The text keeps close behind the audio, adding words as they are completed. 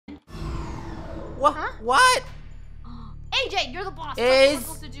What? Huh? What AJ, you're the boss. Is- What are we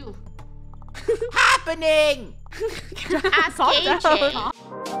supposed to do? happening? Ask Calm AJ. down.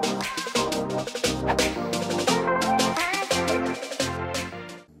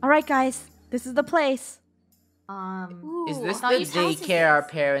 All right, guys, this is the place. Is Ooh, this I thought the you told us daycare our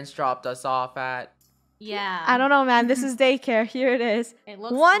this. parents dropped us off at? Yeah. I don't know, man. This is daycare. Here it is. It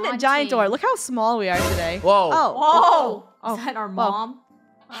looks One haunting. giant door. Look how small we are today. Whoa. Oh. Whoa! Oh. Is that our Whoa. mom?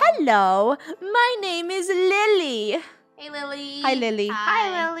 Hello. My name is Lily. Hey, Lily. Hi, Lily.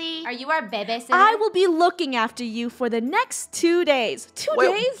 Hi, Lily. Are you our babysitter? I will be looking after you for the next 2 days. 2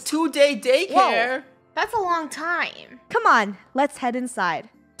 Wait, days? 2-day daycare? That's a long time. Come on, let's head inside.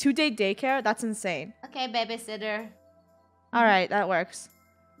 2-day daycare? That's insane. Okay, babysitter. All right, that works.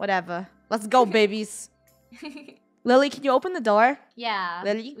 Whatever. Let's go, babies. Lily, can you open the door? Yeah.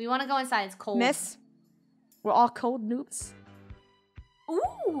 Lily? We want to go inside. It's cold. Miss? We're all cold noobs.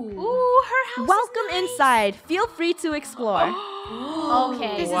 Ooh, her house. Welcome inside. Feel free to explore.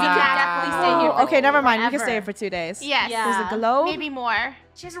 Okay. This is We can definitely stay here. For Okay, never mind. We can forever. stay here for 2 days. Yes. Yeah. There's a globe. Maybe more.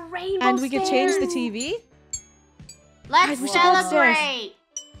 She has a rainbow And we can change the stairs. TV. Let's Guys, we should go upstairs. celebrate.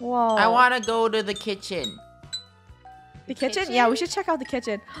 Whoa. I want to go to the kitchen. the kitchen? kitchen? Yeah, we should check out the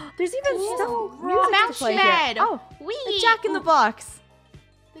kitchen. There's even stuff. Music to play here. bed. Oh, Wee. the Jack in the Box.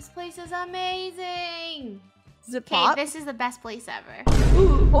 This place is amazing. Does it Okay, pop? this is the best place ever.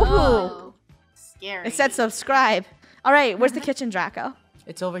 Ooh. Oh. Scary. It said subscribe. All right, where's the kitchen, Draco?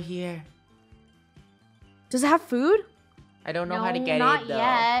 It's over here. Does it have food? I don't know No, how to get not it though.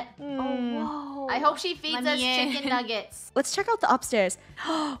 yet. Whoa. I hope she feeds Let us me in. chicken nuggets. Let's check out the upstairs.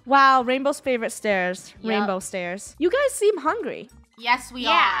 Wow, Rainbow's favorite stairs. Yup. Rainbow stairs. You guys seem hungry. Yes, we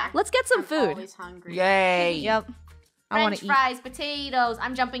Yeah. are. Let's get some I'm food. always hungry. Yay. Yep. I want French to eat. fries, potatoes.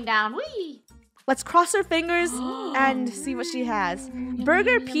 I'm jumping down. Whee! Let's cross our fingers and see what she has.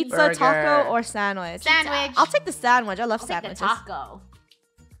 Burger, pizza, Burger. taco, or sandwich. Sandwich. I'll take the sandwich. I love I'll take the sandwiches. taco.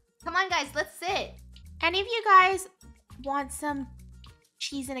 Come on, guys. Let's sit. Any of you guys want some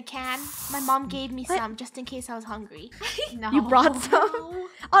cheese in a can? My mom gave me What? some just in case I was hungry. No. You brought some?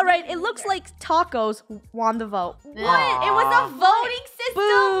 All right, it looks like tacos won the vote. What? It was a voting system.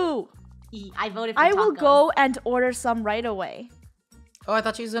 Boo! I voted for I will tacos. go and order some right away. Oh, I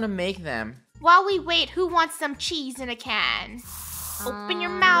thought she was gonna make them. While we wait, who wants some cheese in a can? Open your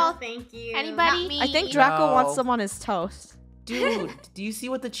mouth. Thank you. Anybody? Not me. I think Draco No. wants some on his toast. Dude, do you see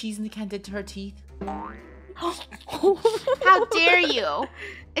what the cheese in the can did to her teeth? How dare you?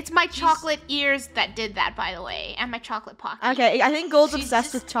 It's my chocolate ears that did that, by the way, and my chocolate pocket. Okay, I think Gold's She's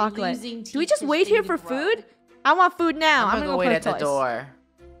obsessed just with chocolate. losing Do we teeth just to wait here see for to grow. food? I want food now. I'm gonna go wait play at the toys. door.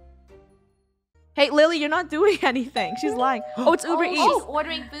 Hey, Lily, you're not doing anything. She's lying. Oh, it's Uber Oh, Eats. she's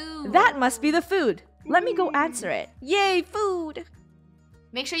ordering food. That must be the food. Let me go answer it. Yay, food.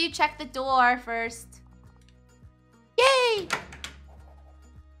 Make sure you check the door first. Yay.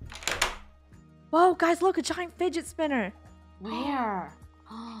 Whoa, guys, look, a giant fidget spinner. Where?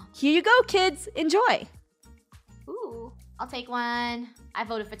 Here you go, kids. Enjoy. Ooh, I'll take one. I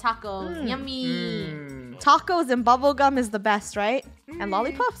voted for tacos. Mm. Yummy. Mm. Tacos and bubblegum is the best, right? And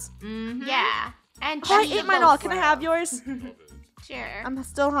lollipops? Mm-hmm. Yeah. And Oh, I cheese. ate mine all. Can I have yours? Sure. I'm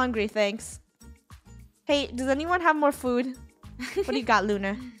still hungry, thanks. Hey, does anyone have more food? What do you got,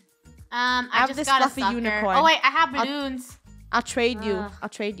 Luna? I have just this got fluffy a sucker. unicorn. Oh wait, I have balloons. I'll trade you. Ugh. I'll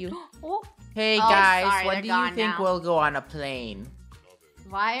trade you. Oh, Hey Oh, guys, sorry, when they're do you gone think now. we'll go on a plane?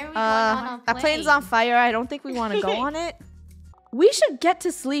 why are we going on a plane? That plane's on fire. I don't think we want to go on it. We should get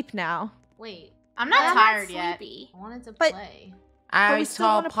to sleep now. Wait, I'm not I'm tired yet. sleepy. I wanted to But- play. I we still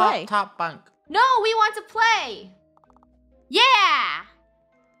saw wanna pop play. top bunk. No, we want to play. Yeah.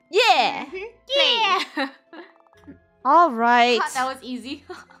 Yeah. Yeah. All right. Thought that was easy.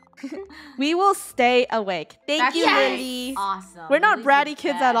 We will stay awake. Thank That's you, yes. Lily. Awesome. We're not Lily's the bratty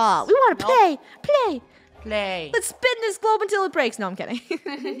kids at all. best. We want to Nope. play. Play. Let's spin this globe until it breaks. No, I'm kidding.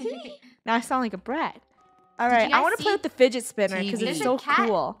 Now I sound like a brat. All Did right, you I guys want to play see- with the fidget spinner because TV. it's There's so a cat.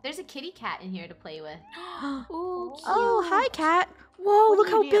 cool. There's a kitty cat in here to play with. Ooh, Oh, hi, cat. Whoa, What look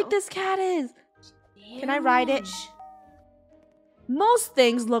do how you big do? this cat is. Can I ride it? Most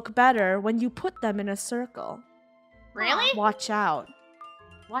things look better when you put them in a circle. Really? Watch out.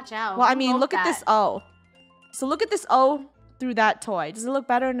 Watch out. Well, I Who mean, wrote look at that? this O. So look at this O through that toy. Does it look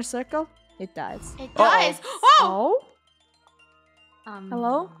better in a circle? It does. It Uh-oh. does. Oh! Oh,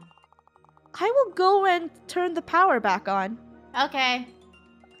 Hello? I will go and turn the power back on. Okay.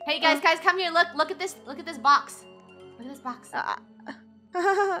 Hey guys, come here. Look at this. Look at this box. Look at this box.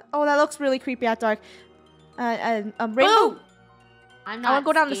 Oh, that looks really creepy at dark. Rainbow. I'm I wanna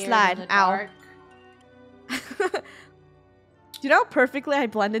go down the scared slide. of the Ow. dark. Do you know how perfectly I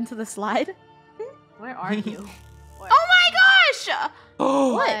blend into the slide? Where are you? Oh my gosh!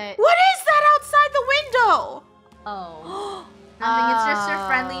 What? What is that outside the window? Oh. Nothing. It's just your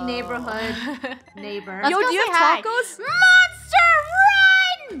friendly neighborhood neighbor. Let's Yo, go do you say have hi. tacos? Monster,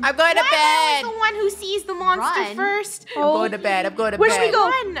 run! I'm going to bed. I'm the one who sees the monster Run. first. I'm going to bed. I'm going to Where bed. should we go?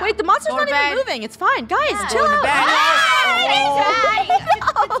 Run. Wait, the monster's Go not to even bed. moving. It's fine. Guys, Yeah. chill Going to out. bed.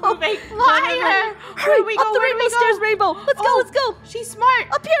 Why? Hurry, we up go? the Where do rainbow we go? stairs, rainbow. Let's go, Oh. let's go. She's smart.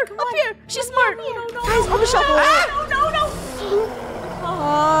 Up here, up here. She's smart. Guys, on the shovel.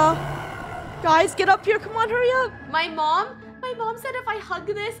 Guys, get up here. Come on, hurry up. My mom said if I hug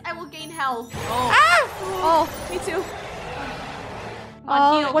this, I will gain health. Oh, me too.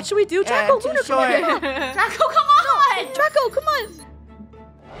 On, What should we do? Yeah, Draco, too Lunar, come on. short. Draco, come on! Draco, come on.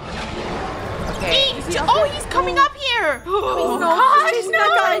 Okay. Oh, he's coming up here. Oh, no. God, He's no. that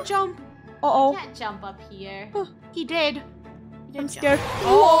guy. Jump. Uh-oh. Can't jump up here. He did. I'm scared.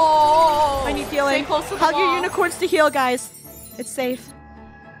 Oh! I need healing. Stay close to the Hug your wall. unicorns to heal, guys. It's safe.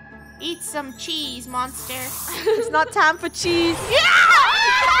 Eat some cheese, monster. It's not time for cheese. Push me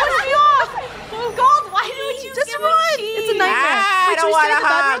off. Gold, why did you Just give run. me cheese? It's a nightmare. I Wait, should don't we stay wanna in the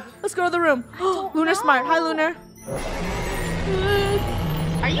bedroom? hug. Let's go to the room. Lunar's smart. Hi, Lunar.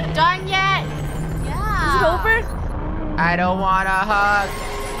 Are you done yet? Is it Yeah. over? I don't want to hug.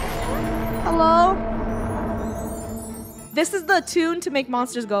 Hello? This is the tune to make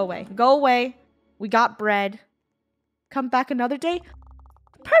monsters go away. Go away. We got bread. Come back another day.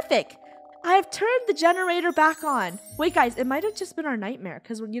 Perfect. I have turned the generator back on. Wait, guys, it might have just been our nightmare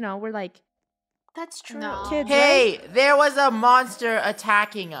because, we're like That's true. No. kids, right? Hey, there was a monster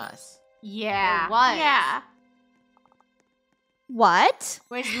attacking us. Yeah. It What? Yeah. What?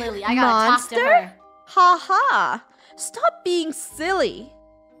 Where's Lily? I gotta talk to Monster? her. Ha ha. Stop being silly.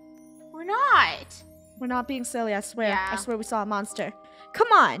 We're not. We're not being silly, I swear. Yeah. I swear we saw a monster.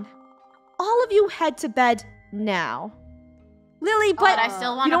 Come on. All of you head to bed now. Lily, But but I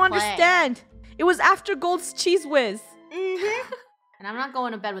still want you to don't play. understand. It was after Gold's Cheese Whiz. And I'm not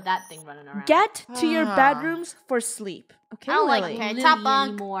going to bed with that thing running around. Get to your Ah. bedrooms for sleep. Okay, I don't like Lily? Lily top bunk.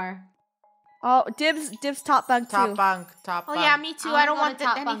 anymore. Oh, dibs top bunk too. Top bunk, top Oh bunk. yeah, me too. I I don't wanna want go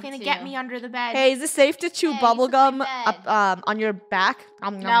to top bunk anything to get too. me under the bed. Hey, is it safe to chew Hey, bubble sit on gum my up on your back?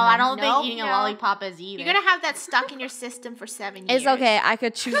 No, I don't Nope, think eating a no. lollipop is either. You're gonna have that stuck in your system for 7 years. It's okay. I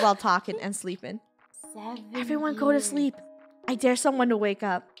could chew while talking and sleeping. 7 Everyone go to years. sleep. I dare someone to wake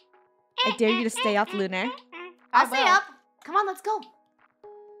up. I dare you to stay up, Lunar. I'll stay up. Come on, let's go.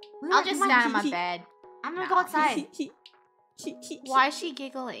 I'll just come on. stand on my bed. I'm gonna go outside. Why is she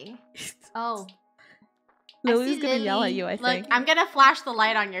giggling? Oh. Lily's see gonna yell at Lily. you, I Look, think. I'm gonna flash the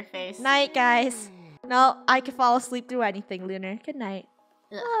light on your face. Night, guys. No, I can fall asleep through anything, Lunar. Good night.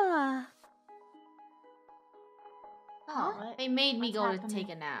 Ugh. Ah. Oh, they made me What's go happening? to take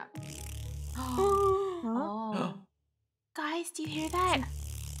a nap. Huh? Oh. Guys, do you hear that?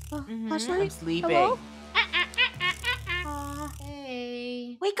 Mhm. Flashlight? I'm sleeping. Hello?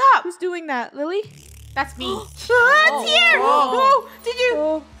 Hey. Wake up! Who's doing that, Lily? That's me. It's here! Oh. Oh, did you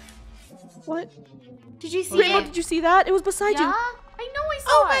Oh. What? did you see Rainbow, it? did you see that? It was beside Yeah? you. I know I saw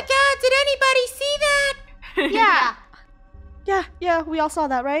Oh my it. god, did anybody see that? Yeah. Yeah, we all saw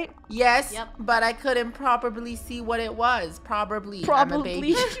that, right? Yes, Yep. but I couldn't properly see what it was. Probably. I'm a Probably. baby.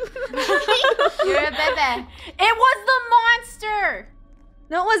 You're a bebe. It was the monster.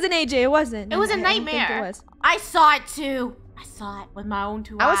 No, it wasn't AJ. It wasn't. It was a I don't think nightmare. It was. I saw it too. I saw it with my own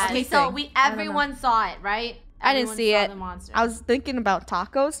 2 I was eyes. sleeping. So we I don't know. everyone saw it, right? I didn't Everyone see saw it. The monster. I was thinking about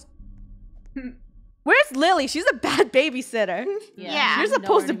tacos. Where's Lily? She's a bad babysitter. Yeah. You're she's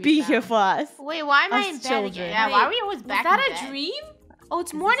supposed to nowhere be here found. for us. Wait, why am I Us in bed children. again? Yeah, why are we always Was back that in a bed? dream? Oh,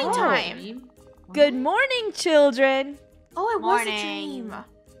 it's morning Oh. time. Good morning, children. Oh, it was a Morning.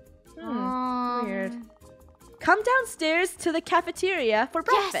 dream. Weird. Come downstairs to the cafeteria for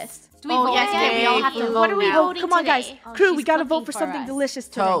breakfast. Do we Oh, vote yes, again? We all have to food. vote What are we now. Oh, voting come on, guys. today? Oh, Crew, she's we gotta cooking vote for for something us. delicious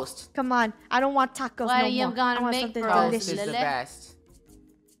today. Toast. Come on. I don't want tacos What no are you more. gonna I want make something for Toast us, is delicious. the Lily? best.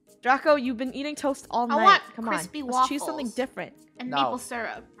 Draco, you've been eating toast all I night. want Come crispy on. Let's choose something waffles. different. And No. maple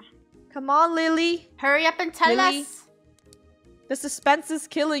syrup. Come on, Lily. Hurry up and tell Lily? us. The suspense is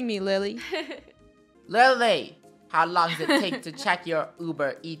killing me, Lily. Lily, how long does it take to check your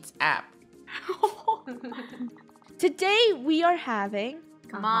Uber Eats app? Today we are having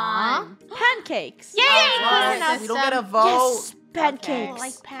Come on. pancakes. Yay! What? We don't get a vote. Yes, pancakes. Okay. I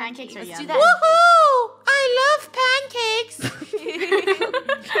like Pancakes pancakes. are Let's yummy. do that. Woohoo! I love pancakes.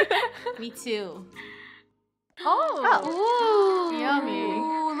 Me too. Oh. Ooh. Yummy.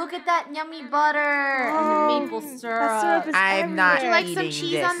 Ooh, look at that yummy butter and the maple syrup. That syrup is I'm not Would you like some eating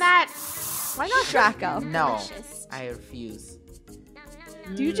cheese this. on that? Why not Draco? No, Delicious. I refuse.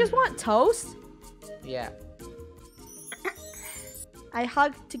 Do you just want toast? Yeah. I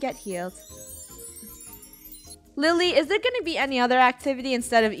hug to get healed. Lily, is there going to be any other activity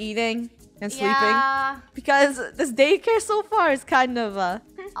instead of eating and sleeping? Yeah. Because this daycare so far is kind of I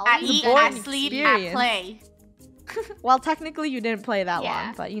Always eat, boring I sleep, I experience. play. well, technically you didn't play that Yeah.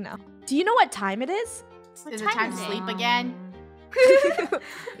 long, but you know. Do you know what time it is? Is it time to sleep again?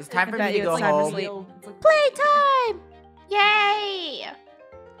 It's time for I me bet to you go it's time to home. sleep. Playtime! Yay!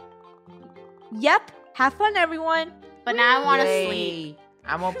 Yep. Have fun, everyone. But now I want to Yay. sleep.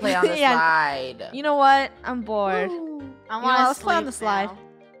 I'm gonna play on the Yeah. slide. You know what? I'm bored. I You know, want to let's play on the sleep slide. now.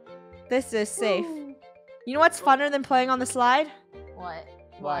 This is safe. You know what's funner than playing on the slide? What?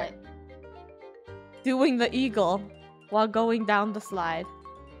 What? Doing the eagle while going down the slide.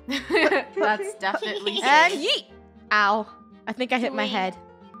 That's definitely And safe. yeet! Ow. I think I hit my Sweet. head.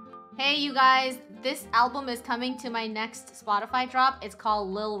 Hey, you guys, this album is coming to my next Spotify drop. It's called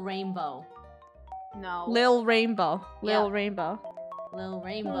Lil Rainbow. No. Lil Rainbow. Lil Yeah. Rainbow. Lil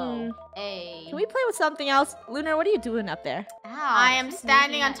Rainbow. Hey. Can we play with something else? Lunar, what are you doing up there? Ow, I am just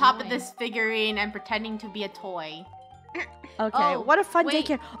standing making on that top of noise. this figurine and pretending to be a toy. Okay, Oh, what a fun wait,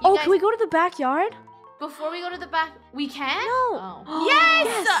 daycare. you Oh, guys- can we go to the backyard? Before we go to the back, we can? No. Oh. Yes!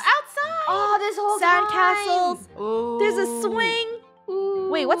 Outside! Oh, this whole Sandcastles. Ooh. There's a swing.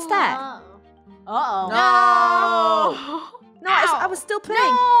 Wait, what's that? Uh-oh. No. No, I was still playing.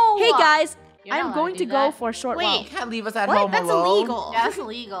 No! Hey guys, You're not I'm allowed going to to do go that. for a short Wait. while. You can't leave us at What? home That's alone. illegal. Yeah, that's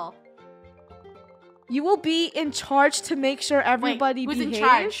illegal. You will be in charge to make sure everybody Wait, who's behaves. in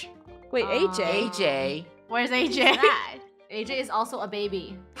charge? Wait, AJ. AJ. Where's Who's AJ? that? AJ is also a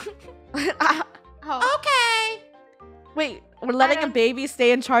baby. Oh. Okay. Wait, we're letting a don't- baby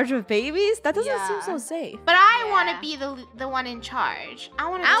stay in charge of babies? That doesn't seem Yeah. so safe. But I want to Yeah. be the one in charge. I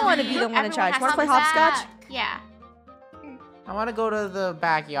want I wanna be the one in charge. Wanna play hopscotch? Yeah. I want to go to the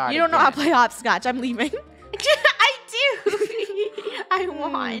backyard. You don't know how to again. play hopscotch. I'm leaving. I do. I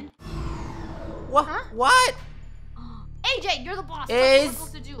want. What? Huh? What AJ, you're the boss. What Is- are we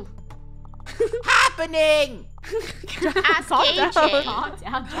supposed to do? happening? Ask Calm AJ. down. Calm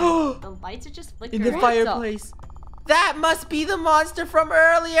down, Joe. The lights are just flickering. In the What fireplace. That must be the monster from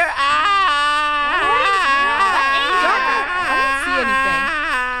earlier. I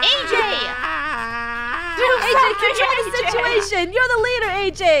AJ! AJ, control the situation. You're the leader,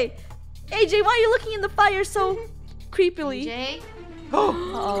 AJ. AJ, why are you looking in the fire so creepily? AJ?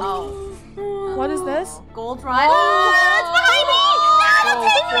 Oh, Oh. What is this? Gold run. Oh, it's behind me!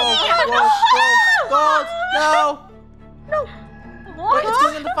 gold, no. What? It's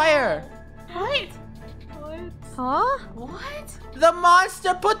going in the fire. What? Huh? What? The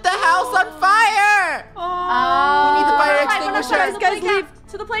monster put the house on fire. Oh. We need the fire Alright, we're gonna extinguisher. to the Guys, playground.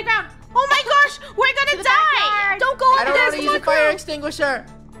 To the playground. Oh my gosh, we're gonna die! Don't go I over don't there. want to use a fire extinguisher.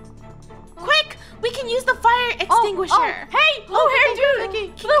 Quick, we can use the fire extinguisher. Hey! Oh, here, dude.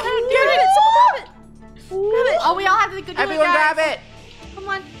 dude. Grab it. Someone grab it. Grab it. Oh, we all have to do Everyone it, guys. grab it. Come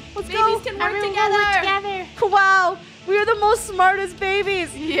on. Let's Babies go. can work Everyone together. Wow, we are the most smartest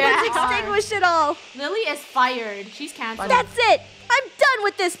babies. Yeah. Let's extinguish it all. Lily is fired. She's canceled. That's it. I'm done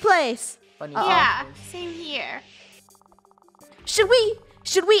with this place. Funny Yeah, songs. same here. Should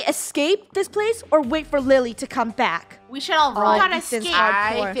we escape this place or wait for Lily to come back? We should all Oh, run. gotta Ethan's escape.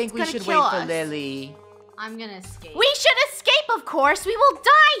 hardcore. I think we gonna should kill wait for us. Lily. I'm gonna escape. We should escape, of course. We will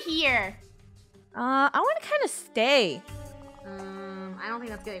die here. I want to kind of stay. I don't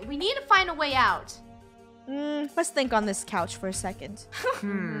think that's good. We need to find a way out. Let's think on this couch for a second.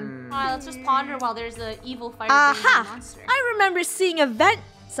 Alright, let's just ponder while there's an evil fire Aha! monster. I remember seeing a vent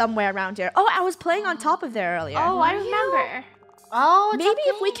somewhere around here. Oh, I was playing on top of there earlier. Oh, I remember. Oh, it's Maybe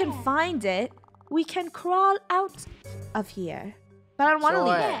up if we can there. find it, we can crawl out of here. But I don't want to Sure.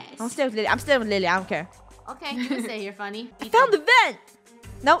 leave. Yes. I'll stay with Lily. I'm staying with Lily. I don't care. Okay, you can stay here, funny. I found the vent.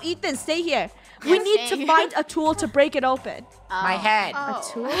 No, Ethan, stay here. We Yes, need stay to here. find a tool to break it open. My head. Oh. A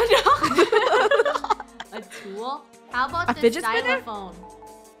tool? A tool? How about A this fidget spinner? stylophone?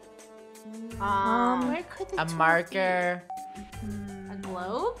 Where could the A tool marker. A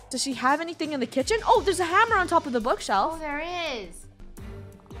globe? Does she have anything in the kitchen? Oh, there's a hammer on top of the Oh, bookshelf. there is.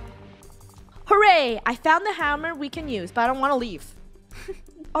 Hooray! I found the hammer we can use, but I don't want to leave.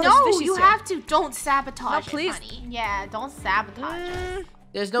 Oh, No, there's fishies you here. have to. Don't sabotage No, it, please. honey. Yeah, don't sabotage it.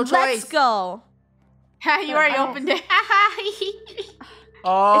 There's no Let's choice. go. You already Oh. opened it.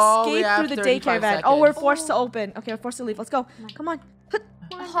 Oh, we Escape have through the 35 daycare van. Oh, we're seconds. forced to open. Okay, we're forced to leave. Let's go. Come on.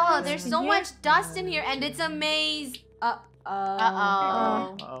 Oh, there's so here? much dust in here, and it's a maze. Uh-oh.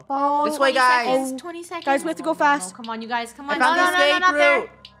 Uh-oh. Oh, This way, 20 guys. seconds. 20 seconds. Guys, we have to go Oh, fast. come on, you guys. Come I on. found No, the no, no, escape not there. route.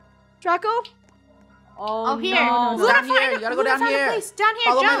 Draco? Oh, here. no, no. Down here. You gotta go Luna down found a here. place. Down here,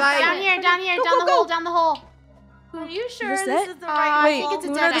 Follow my jump. light. Down here, down here, down the go. hole, down the hole. Are you sure Is this it? is the right Wait, think it's a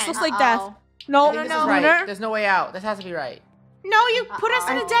Luna, dead this end. looks like death. I No, think this no, is right. Luna. There's no way out. This has to be right. No, you put us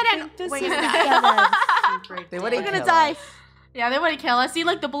in a dead end. This We're is gonna a die. dead end. They We're wouldn't gonna kill die. us. Yeah, they wouldn't kill us. See,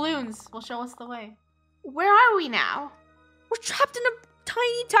 like the balloons will show us the way. Where are we now? We're trapped in a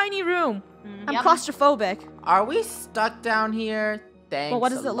tiny, tiny room. I'm Yep. claustrophobic. Are we stuck down here? Thanks. what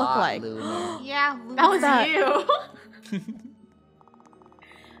does a it look lot, like? Lunar. Yeah, That was that? you.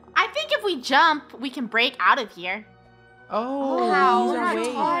 I think if we jump, we can break out of here. Oh, How? these We're are not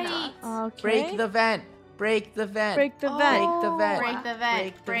ways. tight. Okay. Break the vent. Break the vent. Break the vent. Break the vent. Break the vent.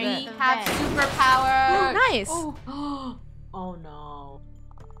 Break the Break vent. the Have vent. superpower. Nice. Oh. Oh no.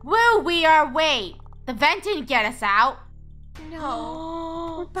 Woo, we are. Wait, the vent didn't get us out.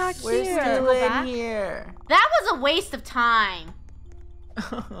 No. We're back We're here. still Go in back? here. That was a waste of time.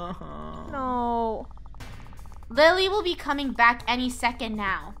 No. Lily will be coming back any second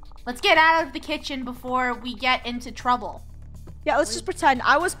now. Let's get out of the kitchen before we get into trouble. Yeah, let's just pretend.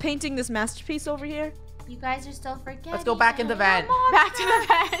 I was painting this masterpiece over here. You guys are still forgetting. Let's go back in the vent. Back to the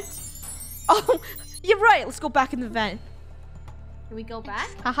vent. Oh, you're right. Let's go back in the vent. Can we go back?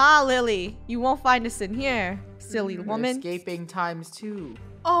 Haha, Lily. You won't find us in here, silly We're woman. escaping ×2.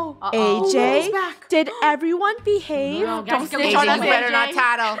 Oh. AJ, back. did everyone behave? No, guys, Don't go say AJ, that, you AJ. better not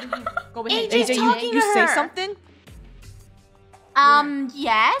tattle. Go ahead. AJ's AJ, talking you to say her. something?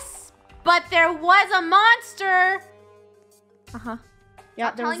 Yes, but there was a monster. Uh-huh. Yeah,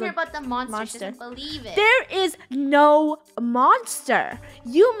 I'm there was telling her a... about the monster. She monster. doesn't believe it. There is no monster.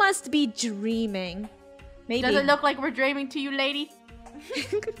 You must be dreaming. Maybe. Does it look like we're dreaming to you, lady?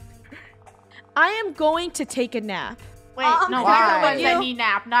 I am going to take a nap. Wait, no, Why? we're the ones that You? need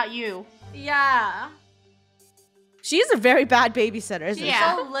nap, not you. Yeah. She is a very bad babysitter, isn't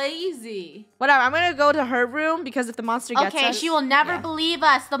Yeah. she? So lazy. Whatever, I'm gonna go to her room because if the monster gets Okay, us... she will never Yeah. believe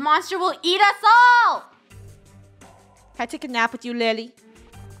us. The monster will eat us all. Can I take a nap with you, Lily?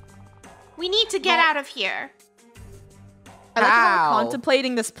 We need to get out of here. I like how How? we're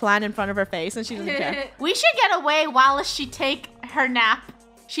contemplating this plan in front of her face and she doesn't care. We should get away while she take her nap.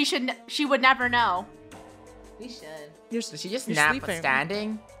 She would never know. We should. You're, Did she just you're nap sleeping.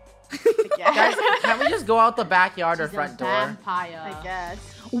 standing? Guys, can't we just go out the backyard or She's a front door? vampire. I guess.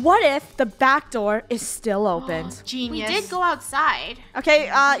 What if the back door is still opened? We Genius. did go outside. Okay,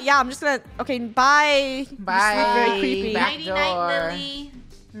 yeah, I'm just gonna... Okay, bye. You Bye. sleep very creepy. Back Nighty door. night, Lily.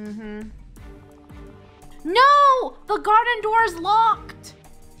 Mm-hmm. No! The garden door is locked.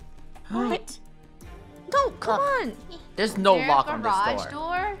 What? No, come on. There's no Your lock on garage this door.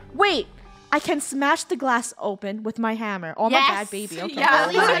 door. Wait, I can smash the glass open with my hammer. Oh, I'm Yes. a bad baby. Okay. Yeah.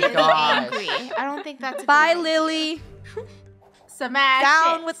 Oh my gosh. Angry. I don't think that's a Bye, good idea. Lily. Smash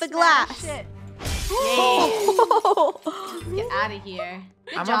Down it. with the Smash glass. it. Get out of here.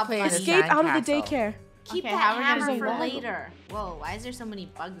 Good I'm job, gonna play in Bunny. the Escape out of the sandcastle. daycare. Keep Okay, that how are we gonna hammer do for that? later. Whoa, why is there so many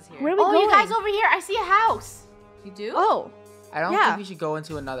bugs here? Where are we Oh, going? you guys over here. I see a house. You do? Oh, I don't Yeah. think we should go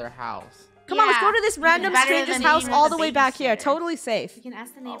into another house. come on, let's Yeah. go to this random better stranger's than house even all the the way back here. babysitter. Totally safe. We can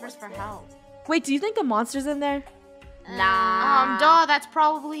ask the neighbors for help. Wait, do you think the monster's in there? Nah. Duh, that's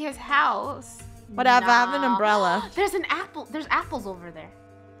probably his house. Whatever, I have an Nah. umbrella. There's an apple. There's apples over there.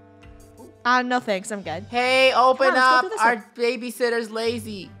 No thanks, I'm good. Hey, open Come on, let's go up! through this Our way. babysitter's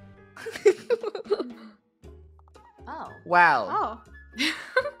lazy. Oh. Well,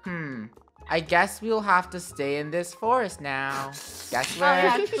 Oh. I guess we'll have to stay in this forest now. Guess Oh, we're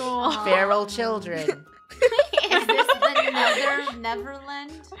that's cool. feral children. Is this the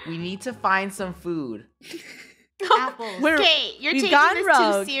Neverland? We need to find some food. Apples. We're- Okay, you're we've taking gone this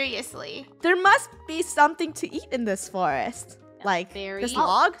rogue. too seriously. There must be something to eat in this forest. Like berries? this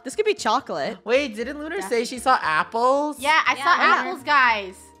log? This could be chocolate. Wait, didn't Lunar say she saw apples? Yeah, I Yeah, saw yeah. apples,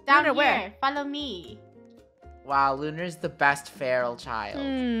 guys. Down Lunar, here. where? Follow me. Wow, Lunar's the best feral child.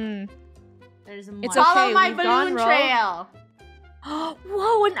 There's a It's monster. Follow okay, my we've gone balloon rogue. trail.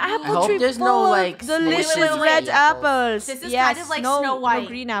 Whoa, an apple hope tree there's full no, of like, delicious wait, red apples. apples. This is yes, kind of like no, Snow no White.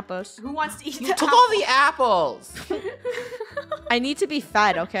 green apples. Who wants to eat You the took all the apples. I need to be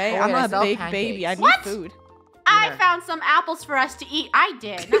fed, okay? Oh, I'm wait, I a sell big baby. I pancakes. need What? food. I Lunar. found some apples for us to eat. I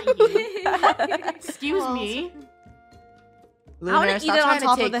did, not you. Excuse me. Lunar, eat stop it on trying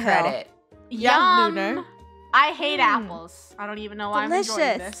top to of take the hill. credit. Yeah, Yum. Lunar. I hate apples. I don't even know why I'm enjoying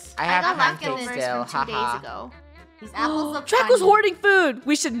Delicious. this. I I have got pancakes leftovers still. from 2 days Haha. ago. These apples look Draco's funny. hoarding food.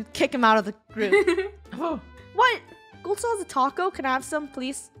 We should kick him out of the group. What? Gold Soul has a taco? Can I have some,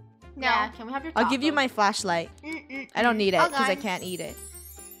 please? No. Yeah, can we have your I'll give you taco? my flashlight. I don't need it because I can't eat it.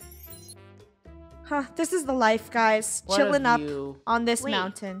 Huh, this is the life, guys. What Chilling of up you? on this Wait.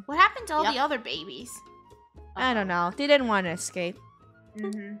 mountain. What happened to all Yep. the other babies? I don't know. They didn't want to escape.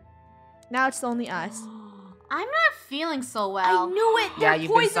 Mm-hmm. Now it's only us. I'm not feeling so well. I knew it. Yeah, They're you've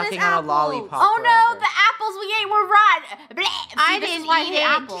been poisonous sucking apples. on a lollipop. Oh no, forever. the apples we ate were rotten. Bleh. I See, this is didn't why I eat hate it.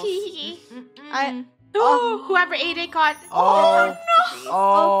 apples. I- Oh, whoever ate it got. Oh, no.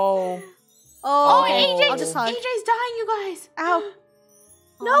 oh, Oh, AJ, I'll just hug. AJ's dying, you guys. Ow.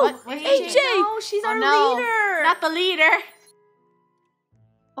 No, What AJ. No, she's our no, leader. not the leader.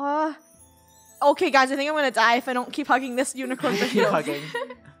 Okay, guys, I think I'm gonna die if I don't keep hugging this unicorn for keep heals. hugging.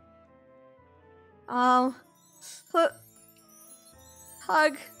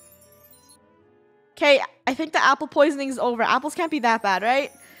 Hug. Okay, I think the apple poisoning is over. Apples can't be that bad,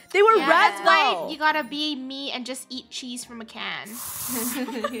 right? They were Yeah, red that's though. why you gotta be me and just eat cheese from a can.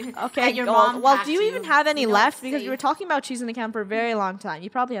 Okay, that your well, mom well, packed do you even you. have any You know left? it's Because you safe. were talking about cheese in the can for a very long time. You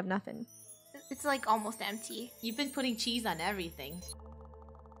probably have nothing. It's like almost empty. You've been putting cheese on everything.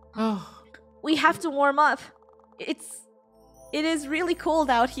 We have to warm up. It is really cold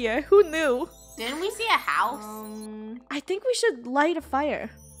out here. Who knew? Didn't we see a house? I think we should light a fire.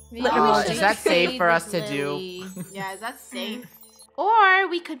 Maybe Oh, we is should that safe trade for us with to do? Lily. Yeah, is that safe? Or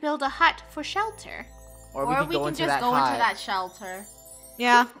we could build a hut for shelter. Or we could go can into just that go hut. into that shelter.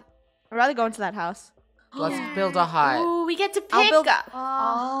 Yeah. I'd rather go into that house. Let's build a hut. Ooh, we get to pick. I'll build-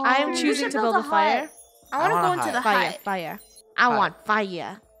 Oh, I am we choosing should to build a fire. I want to want go a into hut. the Fire, hut. fire. I Hut. want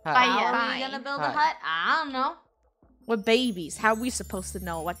fire. Hut. Fire. How are we Fine. gonna build a Hut. hut? I don't know. We're babies. How are we supposed to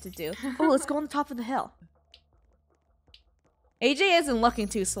know what to do? Oh, let's go on the top of the hill. AJ isn't looking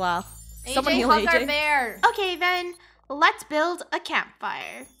too slow. Someone AJ, heal hug our AJ. bear. Okay, then let's build a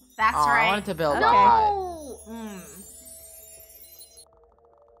campfire. That's Aw, right. I wanted to build Okay. a hut. No.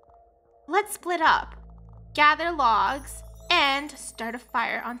 Let's split up, gather logs, and start a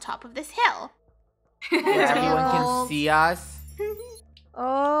fire on top of this hill. Where everyone can Gold. see us.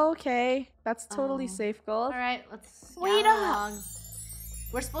 Okay, that's totally Oh. safe, Gold. All right, let's Wait gather up. logs.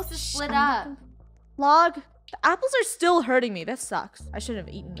 We're supposed to split I'm up. not Log. The apples are still hurting me. This sucks. I should have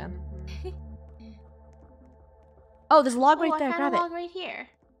eaten them. Oh, there's a log right Ooh, there. I found Grab a it. log right here.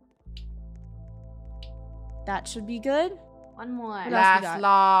 That should be good. One more. What else we Last got?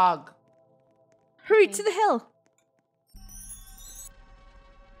 log. Hurry Okay. to the hill.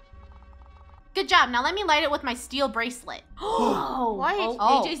 Good job. Now let me light it with my steel bracelet. Oh, Why?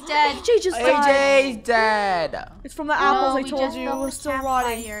 Oh. AJ's dead. AJ just died. AJ's dead. It's from the apples No, I we told just you. built We're the still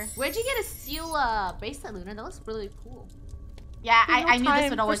rotting. campfire. Where'd you get a steel bracelet, Luna? That looks really cool. Yeah, There's no I knew time this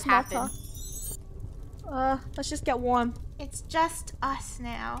would for always small happen. talk. Let's just get warm. It's just us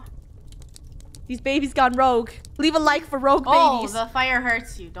now. These babies gone rogue. Leave a like for rogue Oh, babies. the fire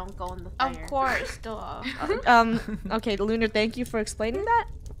hurts you. Don't go in the fire. Of course, duh. Okay, Lunar, thank you for explaining that.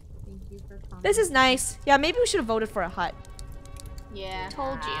 Thank you for coming. This is nice. Yeah, maybe we should have voted for a hut. Yeah.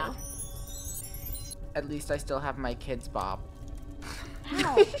 Told you. At least I still have my kids, Bob.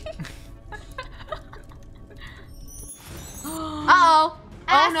 Uh-oh.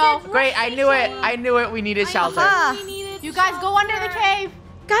 Oh no. Great, I knew it. I knew it. We needed shelter. Aha. You guys go under the cave.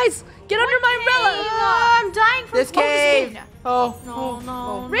 Guys, get under my umbrella. I'm dying from This cave. Oh.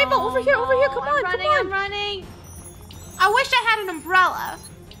 No. Rainbow, over here, come on, running, come on. I'm running. I wish I had an umbrella.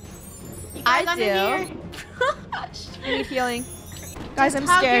 You guys I under do. here? I need healing. Guys, I'm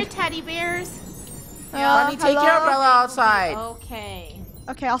Hug your scared. teddy bears. Bunny, take your hello? umbrella outside. Okay.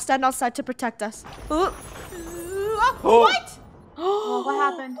 Okay, I'll stand outside to protect us. Ooh. Oh. What? Oh, what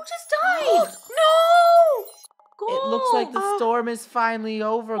happened? Who just died? No! It looks like the storm is finally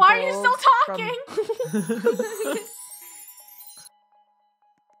over. Why are you Gold, still from- talking?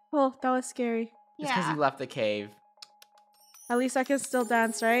 Oh, that was scary. It's because Yeah. you left the cave. At least I can still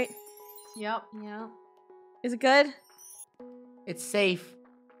dance, right? Yep. Is it good? It's safe.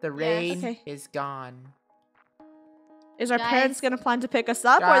 The rain Okay. is gone. Is our Guys. parents gonna plan to pick us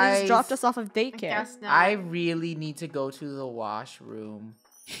up, or they just Guys. dropped us off of I daycare? guess not. I really need to go to the washroom.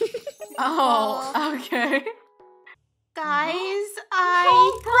 Oh, okay. Guys, I...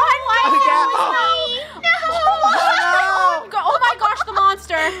 Oh, No! Go- oh my gosh, the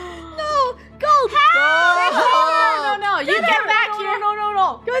monster! No, Gold! No, you get back here!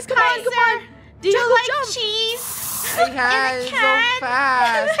 No. Guys, come on! Do you Jump, like jump. cheese? He has so can.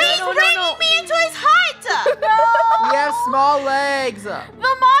 fast. He's bringing me into his hut! We have small legs. The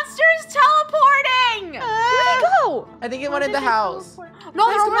monster's teleporting! Where'd he go? I think it went in the house. No, Guys, they're come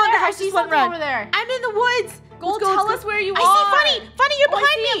over on, the there. I house see just went something red. over there. I'm in the woods. Gold, go, tell let's us where you I are. see Funny. Funny, you're Oh, I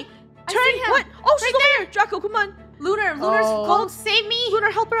behind see me. I Turn. see him. What? Oh, she's Right over there. there. Draco, come on. Lunar's Oh. Gold, save me. Lunar,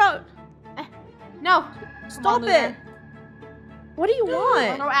 help her out. No. Stop it. What do you Throw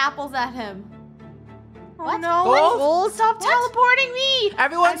want? apples at him. What? no. Gold? Stop teleporting me.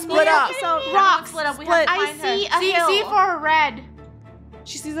 Everyone split up. Rocks. Split up. We have to I find see her. a hill. See for a red.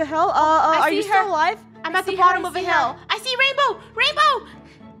 She sees a hill. Are see you her. still alive? I'm I at the see her, bottom I of a see hill. her. I see rainbow. Rainbow.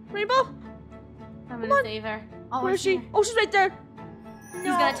 Rainbow? I'm Come gonna on. save her. Oh, Where I is see she? her. Oh, she's right there. He's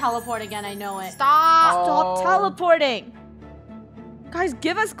gonna teleport again. I know it. Stop. Stop teleporting. Guys,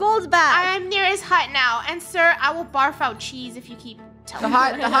 give us gold back. I am near his hut now, and sir, I will barf out cheese if you keep The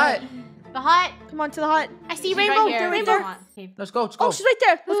teleporting. hut, the hut. The hut. Come on to the hut. I see She's rainbow. right here. Right We there. don't want- okay. Let's go, let's go. Oh, she's right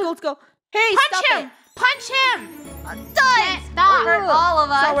there. Let's go, let's go. Hey, Punch stop him. it. Punch him. Done. Stop. Hurt all of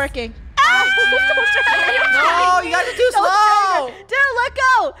It's us. not working. No, you guys are too slow. Dude, let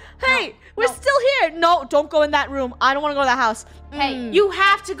go. Hey, we're still here. No, don't go in that room. I don't want to go to that house. Hey, You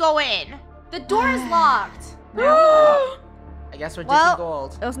have to go in. The door is locked. I guess we're Well- ditching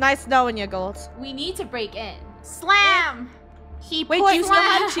gold. It was nice knowing you, Gold. We need to break in. Slam. He Wait, put do you still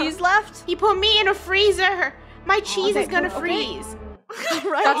slam. have cheese left? He put me in a freezer. My cheese okay, is gonna okay. freeze.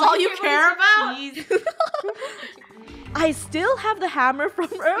 Right. That's all you care about? I still have the hammer from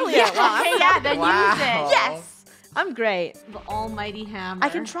earlier. Yeah, Wow, okay, I'm yeah, happy. then Wow. use it. Yes. I'm great. The almighty hammer. I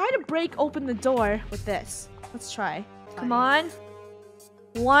can try to break open the door with this. Let's try. Come on.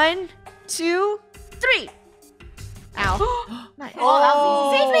 1, 2, 3. Ow. Nice.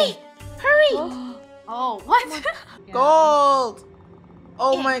 Oh. Save me! Hurry! Oh, what? Gold.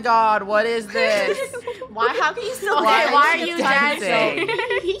 Oh my god, what is this? Why? How can you still? Why Okay, why is are it you dancing?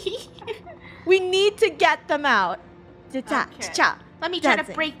 dancing? We need to get them out. Ta-ta, Okay. cha-cha. Let me try to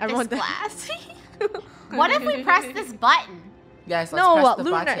Dancing. break Everyone this dance. glass. What if we press this button? Yes, let's No, press the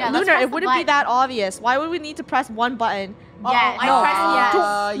Lunar, button. Yeah, let's Lunar, press it the wouldn't be button. that obvious. Why would we need to press one button? Yes. No. I pressed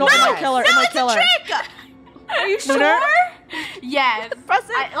yes. No, it might kill her. It might kill her. Trick! Are you Lunar? Yes. Press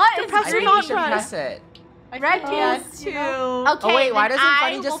it. What is Press I or think not we should press? press it. Red Yes, feels you too. know. Okay. Oh wait, why then doesn't I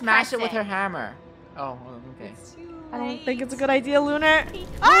Funny will just smash press it with her hammer? Oh, okay. I don't think it's a good idea, Lunar.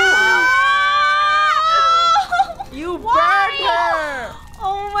 You burned her!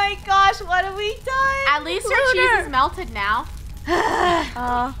 Oh my gosh, what have we done? At least her cheese is melted now.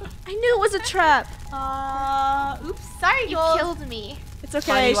 I knew it was a trap. Oops. Sorry, You Gold. killed me. It's okay,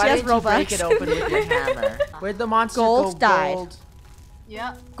 Funny, she why has didn't you break it Robux. open with your hammer? Where'd the monster Gold go? died. Gold.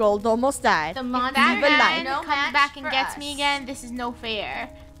 Yep. Gold almost died. The monster That Even man no comes match back and for gets us. me again. This is no fair.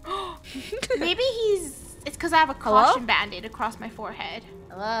 Maybe it's because I have a Hello? caution band-aid across my forehead.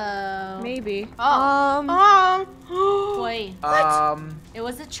 Hello. Maybe. Oh. Boy, What? it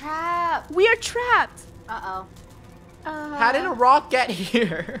was a trap. We are trapped. Uh-oh. How did a rock get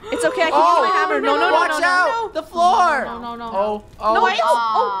here? It's okay, I can Oh, use my hammer. No, no, no, watch no, no. out! The floor! No, no, no. Oh, oh. No, wait.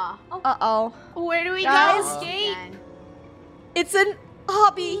 Aw. Uh-oh. Where do we Guys? go? Again. It's an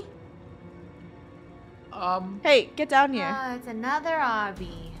hobby. Hey, get down here. It's another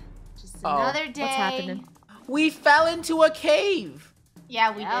obby. Just Oh, another day. What's happening? We fell into a cave.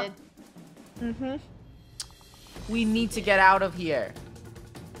 Yeah, we Yep. did. Mm-hmm. We need to get out of here.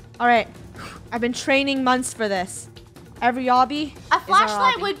 All right. I've been training months for this. Every hobby. A our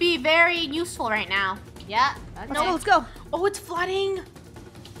flashlight obby. would be very useful right now. Yeah. Let's go, let's go. Oh, it's flooding.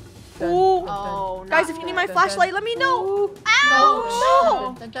 Ooh. Oh, Guys, if you need my flashlight, let me know. Ouch!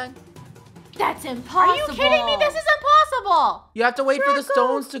 Dun, dun, dun. That's impossible. Are you kidding me? This is impossible. You have to wait for the Draco.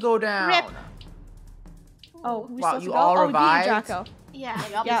 stones to go down. Rip. Oh, we Wow, still have you to go? all Oh, revived? you, Draco.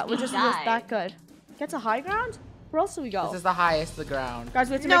 Yeah. Yeah, we're just that good. Get to high ground? Where else do we go? This is the highest the ground. Guys,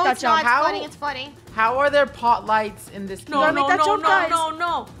 we have to No, make that it's not. jump. It's How- flooding. It's flooding. How are there pot lights in this cave? gotta make that jump, guys.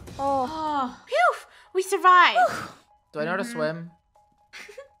 no. Oh. Phew! We survived. Do I know how to swim?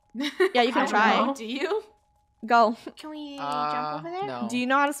 Yeah, you can I try. don't know. Do you? Go. Can we jump over there? No. Do you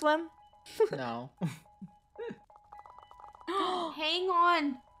know how to swim? No. Hang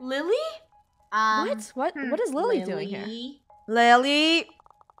on. Lily? What is Lily doing here? Lily? Lily!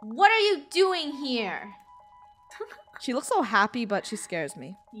 What are you doing here? She looks so happy, but she scares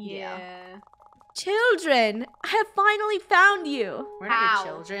me. Yeah. Children, I have finally found you. We're How? not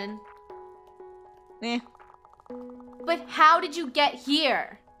your children. Eh. But how did you get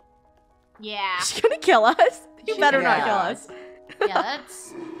here? Yeah. She's gonna kill us. You better not Yeah. kill us. Yeah,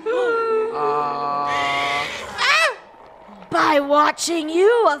 that's... By watching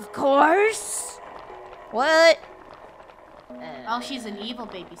you, of course. What? Oh, she's an evil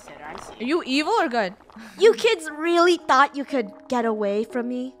babysitter. I Are see. you evil or good? You kids really thought you could get away from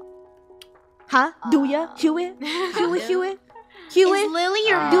me? Huh? Do ya? Huey? Huey? Huey? Huey? Is Lily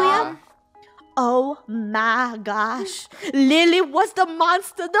your Do ya? mom? Oh my gosh. Lily was the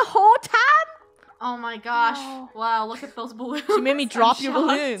monster the whole time? Oh my gosh. Wow, look at those balloons. She made me drop I'm your shocked.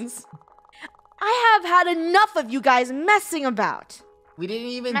 balloons. I have had enough of you guys messing about. We didn't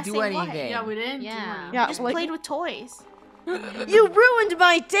even Messing do what? anything. Yeah, we didn't Yeah. do anything. Yeah, We just like- played with toys. You ruined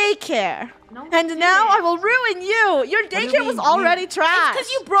my daycare. No, we And now didn't. I will ruin you. Your do you daycare was mean already trashed.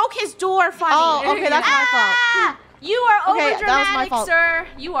 Because you broke his door, Funny. Oh, okay, that's my fault. Ah! You are Okay, over that was my dramatic, fault. sir.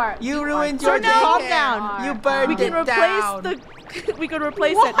 You ruined Sir, your now calm daycare. down. You burned We can it down. replace the. We could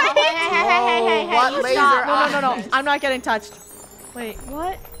replace What? it. Hey, what you laser stop. No. eyes? I'm not getting touched. Wait,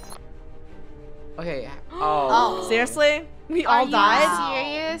 what? Okay. Oh. Seriously? We Are all you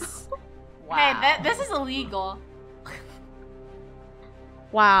died? serious? Wow. Hey, this is illegal.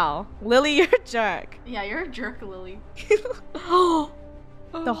 Wow. Lily, you're a jerk. Yeah, you're a jerk, Lily. The whole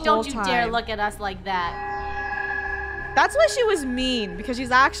Don't you time. dare look at us like that. That's why she was mean, because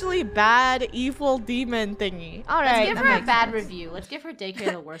she's actually bad, evil demon thingy. All Let's right. give that her a makes bad sense. review. Let's give her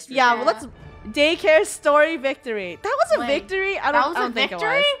daycare the worst review. Yeah, well, let's. Daycare story victory. That was a Wait, victory? I That don't, was I a don't think it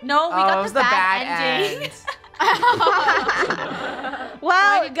victory? was. No, we Oh, it got was the bad ending. end.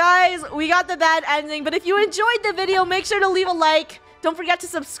 Well, guys, we got the bad ending, but if you enjoyed the video, make sure to leave a like. Don't forget to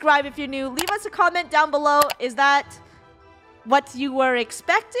subscribe if you're new. Leave us a comment down below. Is that what you were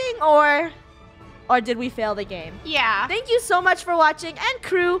expecting, or did we fail the game? Yeah. Thank you so much for watching, and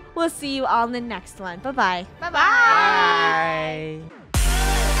crew, we'll see you on the next one. Bye-bye. Bye-bye. Bye.